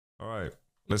Alright,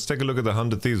 let's take a look at the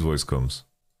 100 Thieves voice comms.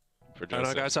 I don't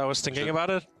know, guys, I was thinking about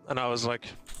it, and I was like,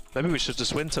 maybe we should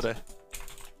just win today.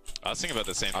 I was thinking about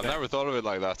the same thing. I never thought of it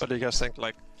like that. What do you guys think?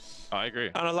 Like, I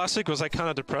agree. I don't know, last week was like kind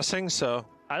of depressing, so...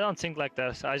 I don't think like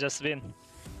that, I just win.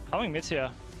 Coming mid here.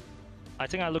 I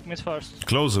think I look mid first.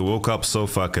 Closer woke up so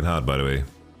fucking hard, by the way.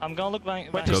 I'm gonna look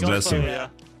back. God bless him. Yeah.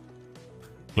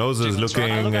 Closer is looking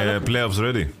playoffs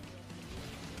ready.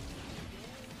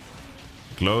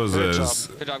 Closer is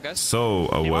Good job, guys. so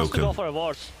He wants to go awoken. for a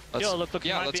ward. Yo, look,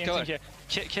 yeah, might let's be kill anything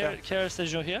here. Care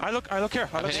Seju here. I look here. I look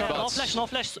hitting here. No flash, no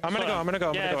flash. I'm gonna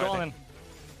go. Yeah, go on him.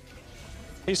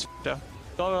 He's yeah.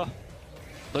 Go.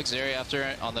 Look, Zeri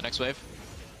after on the next wave.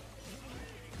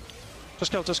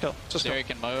 Just kill. Zeri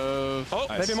can move. Oh,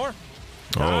 Nice. maybe more.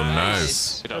 Oh,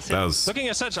 nice. Good job. That was Looking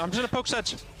at Sedge. I'm just gonna poke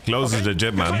Sedge. close is the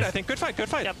jet, Good fight, I man. think. Good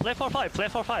fight. Yeah, play for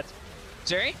fight.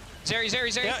 Zeri?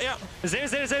 Zeri. Yeah.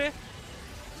 Zeri.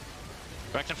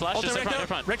 Reckon flash Ult is in Rector.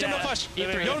 front. Rector no Yeah. flash.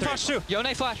 E3. Don't flash too.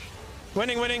 Yone flash.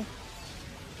 Winning.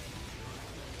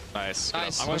 Nice.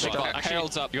 Nice. I'm going to Push go. it. Actually,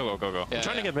 Herald's up. Go. Yeah, I'm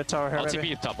trying to get mid tower here, I'll maybe.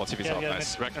 TP top. Yeah,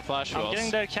 Nice. Reckon flash. Who I'm else?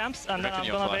 getting their camps and then Reckon I'm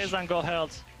you'll gonna flash. base and go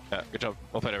Herald. Yeah, good job.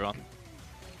 Well played, everyone.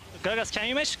 Gragas, can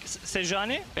you match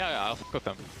Sejuani? Yeah, I'll cook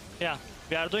them. Yeah,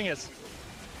 we are doing it.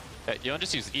 Yeah, you don't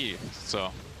just use E,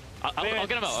 so... I'll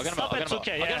get him out, I'll get him Stop out. at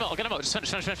 2K, yeah. I'll get him out. Just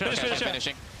finish.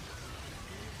 Finishing.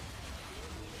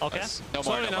 Okay. Nice. No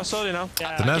more. Slowly now.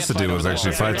 Yeah. Tenacity was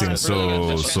actually fighting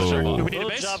so Do we need a Good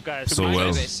base? job, guys. so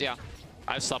well Yeah.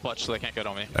 I have stopwatch, so they can't get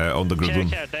on me. on the group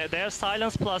room. They're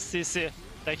silence plus CC.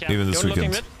 They can. Even this You're looking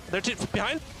weekend. mid. They're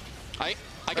behind. I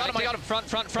got him. Front.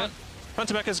 Front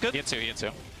to back is good. Ian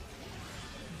too.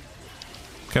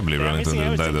 Can't believe Remington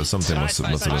didn't die there. Something must have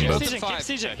been Keep bad. sieging, keep Yeah,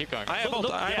 sieging. keep going. I have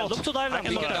ult. Look to dive I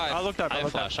can look them. that. I'll look that. I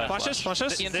have flash.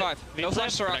 Flashes. Ian 5. No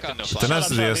flash, Reckon no Soraka. flash.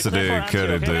 Tenacity We yesterday play for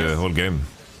carried anti, okay? the whole game.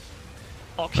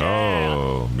 Okay.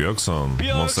 Oh,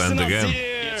 Björkson wants to end the game.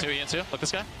 Ian too. Look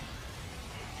this guy.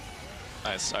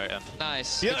 Nice. Alright, end.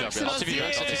 Nice. Good job, guys. I'll TP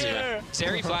back.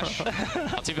 Zeri flash. I'll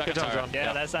TP back Good in job, tower. John.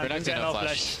 Yeah, that's not Renekton, no no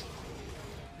flash.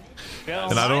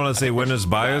 And I don't want to say winner's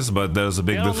bias, but there's a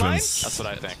big We're online? difference That's what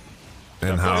I think.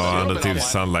 in how other teams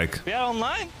sound like. We are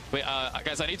online? Wait,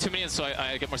 guys, I need 2 minutes so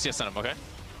I get more CS in him, okay?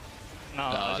 No.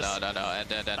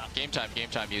 And game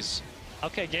time use.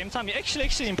 Okay, game time.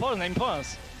 Actually important.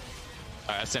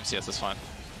 Alright, same CS, that's fine.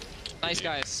 Nice,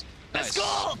 guys. Let's Nice.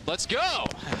 go! Let's go!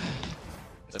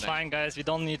 It's fine, guys. We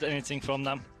don't need anything from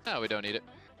them. No, we don't need it.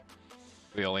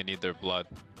 We only need their blood.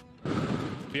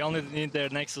 We only need their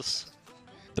Nexus.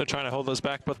 They're trying to hold us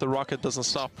back, but the rocket doesn't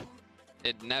stop.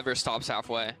 It never stops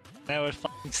halfway. Never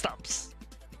fucking stops.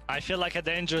 I feel like a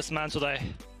dangerous man today.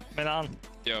 Milan,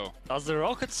 Yo, does the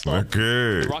rocket stop?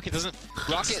 Okay. rocket doesn't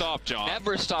stop, John.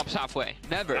 Never stops halfway.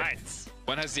 Never. Right.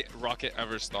 When has the rocket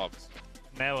ever stopped?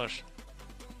 Never.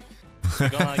 We're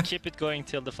gonna keep it going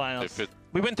till the finals. If it,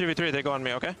 We win 3v3. They go on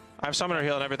me, okay? I have summoner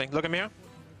heal and everything. Look at me here.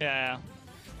 Yeah.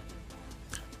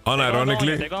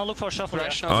 Unironically, They're gonna look for shuffle.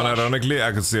 Flash, Yeah. no flash. unironically,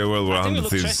 I could see a world where I think we 100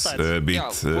 look Thieves trash side. beat Yeah,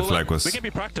 we'll Flag look- was We can be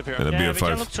proactive here. in a Yeah, we can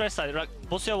BO5. look trash side. Right.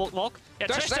 What's your walk? Yeah,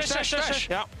 Dash. trash.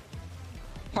 Yeah.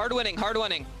 Hard winning.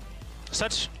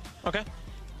 Sedge. Okay.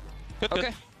 Good.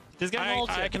 Okay. This guy no ult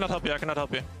I here. cannot help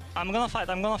you. I'm gonna fight.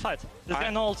 This guy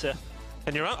no ult here.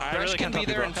 Can you run? I Thresh really can can't be help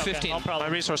you, there bro. in Okay, 15. no My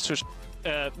problem. resource too.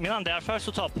 Milan, they are first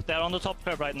to top. They are on the top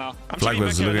curve right now. I'm Flag shooting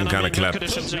was back here, looking then I'm kinda in good clapped.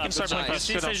 conditions. We Good can start job, playing good fast.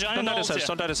 job. Good. Sejuani Don't die no to ult Sedge. here.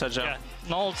 Don't die to Sedge. Yeah,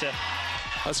 no ult here.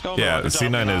 Let's go. Yeah, Good job.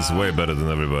 C9 is way better than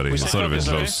everybody. It's not even focus,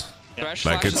 close. Thresh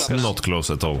Like, flash it's up. not close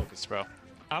at all. focus, bro.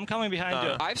 I'm coming behind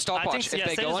you. I have stopwatch.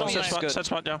 If they go on me, it's good. Sedge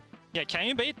spot, yeah. Yeah, can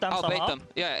you bait them I'll somehow? bait them.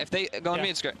 Yeah, if they go on Yeah. me,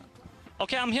 it's great.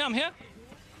 Okay, I'm here.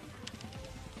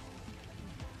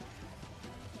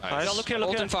 Nice. Yo, look here.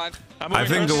 Ult in 5. I'm I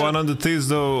moving think the first. 100 Thieves,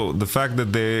 though, the fact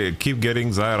that they keep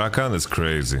getting Zaya Rakan is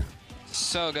crazy.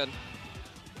 So good.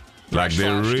 Like, they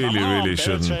flash. really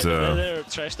shouldn't. They're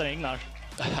trash than Ignar.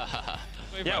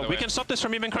 Yeah, we can stop this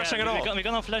from even crashing at all. We're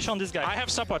gonna flash on this guy. I have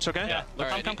stopwatch, okay? Yeah,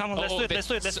 Alright. come on. Let's do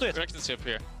it. Reckons up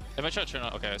here. Am I trying to turn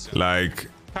on? Okay, I see. Like,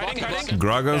 Hiding.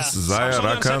 Gragas, Yeah. Zaya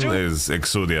Someone Rakan Seju? is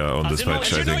Exodia on this As you know,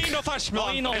 patch, As I you know, think. you know flash. No,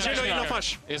 you know As you know, flash, you know yeah.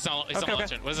 flash. It's not Okay.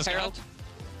 lantern. What is this Herald. called?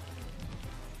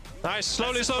 Nice.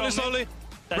 Slowly. That's it from me.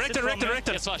 That's it from me.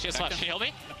 Rector. Yes, flash. Can you help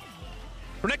me?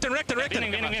 Rector.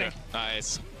 Winning.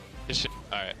 Nice. Good shit.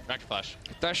 Alright, back to flash.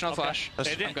 Thresh, no flash. They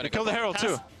did. I'm gonna We killed the Herald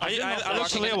too. I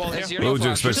looked to Leo wall here. What would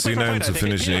you expect C9 to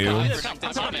finish in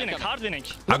EU? Hard winning.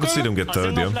 I could see them get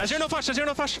third, yeah. As you know flash.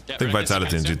 I think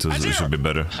Vitality in G2 should be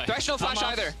better. Thresh, no flash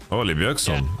either. Holy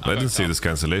Björkson. I didn't see this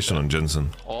cancellation on Jensen.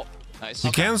 Oh, nice.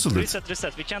 He cancelled it.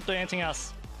 Reset. We can't do anything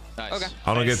else. Nice. Okay.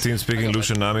 I don't get team speaking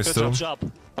Lucian Nami still. Good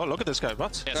job. Oh, look at this guy.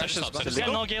 What? Yeah, Sesh is up. Sesh is Yeah,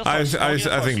 up. no Gale I first, no Gale I think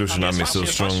first. Lucian Nami is still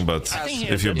strong, but I think he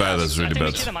if is you're good. bad, that's really I think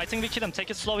we bad. kill him. I think we kill him. Take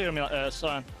it slow here,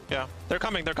 Soren. Yeah. They're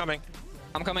coming. They're coming.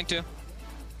 I'm coming too.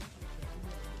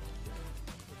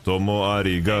 Tomo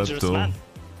Dangerous arigato. man.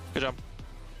 Good job.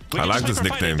 I like this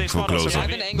nickname for closer. I have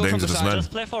an angle from the Dangerous side. man.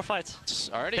 Just play for fights.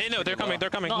 Already? They know. They're coming. They're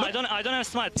coming. No, Look. I don't have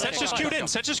smite. Play Sedge for just fight. queued in.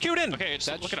 Sedge just queued in. Okay,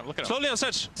 just look at him, look at him. Slowly on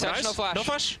Sedge. Sedge, Nice. no flash. No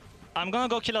flash. I'm gonna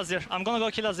go kill Azir. I'm gonna go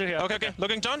kill Azir here. Okay, okay.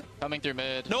 Looking, John. Coming through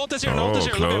mid. No ult is here. No ult is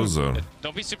Oh, here. Look at him. closer.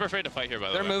 Don't be super afraid to fight here, by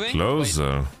the They're way. moving.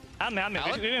 Closer. I'm me.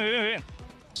 Alan? We win.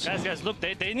 Guys, look,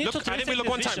 they need Look, to I think we retake look this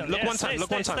one time. vision. Look Yeah, one time. stay, Look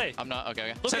stay, one time. stay. I'm not,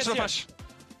 okay. Look Sedge, at no here. flash.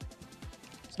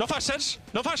 No flash, Sedge.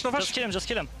 No flash, no Just flash.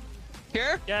 kill him.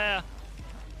 Here? Yeah.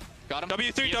 Got him.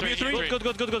 W3, W3. Good.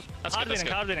 That's good, that's Hard winning,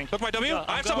 good. hard winning. Look my W. Yeah,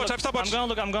 I have stopwatch. I have stopwatch.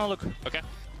 I'm gonna look. Okay.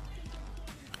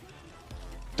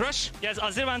 Thresh. Yes,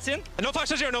 Azir went in. No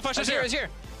flash is here. No flash is Is here, here. is here.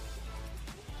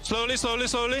 Slowly, slowly,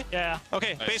 slowly. Yeah.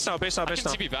 Okay, Nice. base now, base now, I base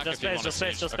can now. TP back Just if you base, want just to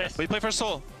base, just Okay. base. We play for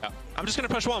soul. Yeah. I'm just gonna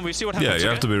push one. We see what happens. Yeah, you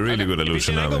have to be really good at If we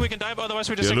see Lucian an angle, we Nami. can dive. Otherwise,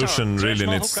 we just Yeah, take Lucian tower. really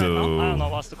No needs hook right now. I don't know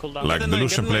to... what's the cooldown. Like, Get the in lane,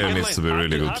 Lucian get in player lane, needs get to in be lane.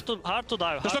 really good. Hard to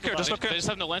dive. Just hard look to here, just dive. look here. They just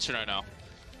have no lantern right now.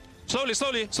 Slowly,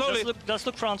 slowly, slowly. Just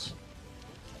look front.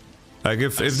 Like,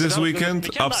 if this weekend We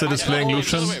can Upset dive. is playing Oh,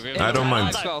 Lucian, wait, I don't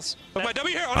mind. Spells. Look my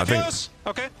W here. On I the think- chaos.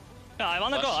 Okay. Yeah, I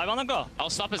wanna go. I'll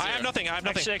stop his I have nothing. I have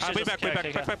nothing. Actually, I'll be just- back, way back,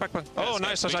 okay, back. Oh, That's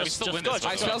nice, good. nice, We still nice. win go, this.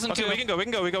 just I spells in Okay, two. we can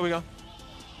go.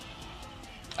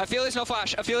 I feel there's no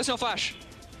flash.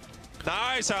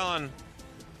 Nice, Alan.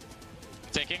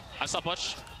 Taking. I stop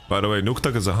watch. By the way,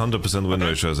 Nuktak is 100% win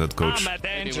ratio as head coach. I'm a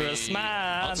dangerous Maybe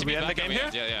man. I'll we TP end back the game on here?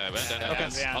 end. Yeah, we end Okay.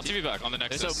 it. Yeah. I'll TP back on the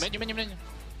next. So, menu.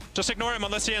 Just ignore him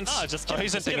unless he ends. No, just kill him.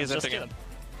 He's Just ending, kill he's him. Just ending. kill him.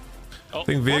 I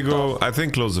think Viego... I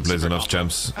think Closer plays enough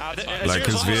champs. Like,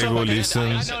 his Viego, Lee Sin...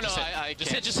 No, I just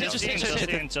hit, just hit.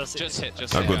 Just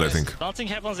hit. are good, I think. Nothing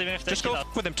happens even if they Just kill go us.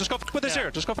 with him. Just go with his Yeah.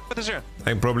 ear. Just go with his ear. I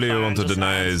think probably you want to Just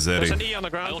deny nice. There's an Zeri. E on the I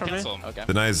ground will from me. cancel him. Okay.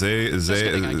 Deny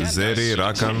Zeri,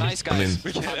 Rakan. Nice I guys.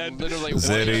 mean, I'm literally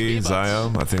Zeri, Zaya.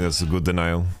 I think that's a good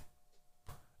denial.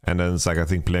 And then it's like, I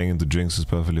think playing into Jinx is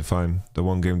perfectly fine. The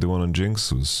one game they won on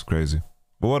Jinx was crazy.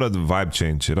 But what a vibe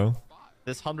change, you know?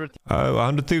 This 100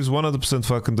 100 Thieves 100%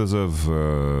 fucking deserve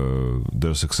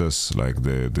their success. Like,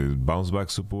 they bounce back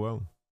super well.